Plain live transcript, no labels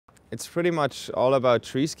it's pretty much all about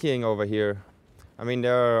tree skiing over here. I mean,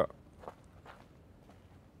 there are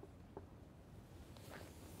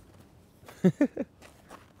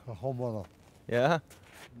Rohrmoser. yeah.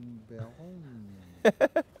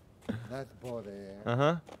 That's body.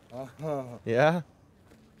 Uh-huh. Uh-huh. Yeah.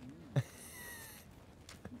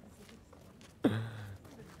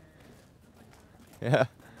 Yeah.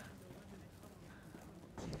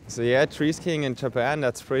 So yeah, tree skiing in Japan,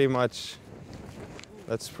 that's pretty much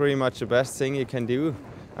the best thing you can do.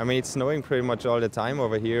 I mean, it's snowing pretty much all the time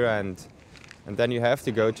over here, and then you have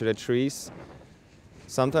to go to the trees.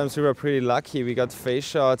 Sometimes we were pretty lucky. We got face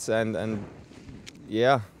shots and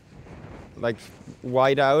yeah, like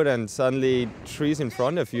wide out and suddenly trees in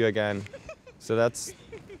front of you again. So that's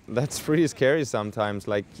pretty scary sometimes.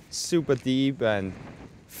 Like super deep and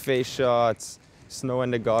face shots, snow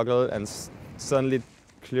in the goggle, and suddenly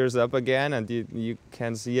clears up again and you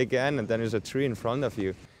can see again, and then there's a tree in front of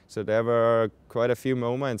you. So there were quite a few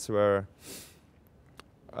moments where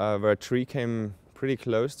a tree came pretty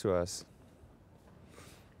close to us.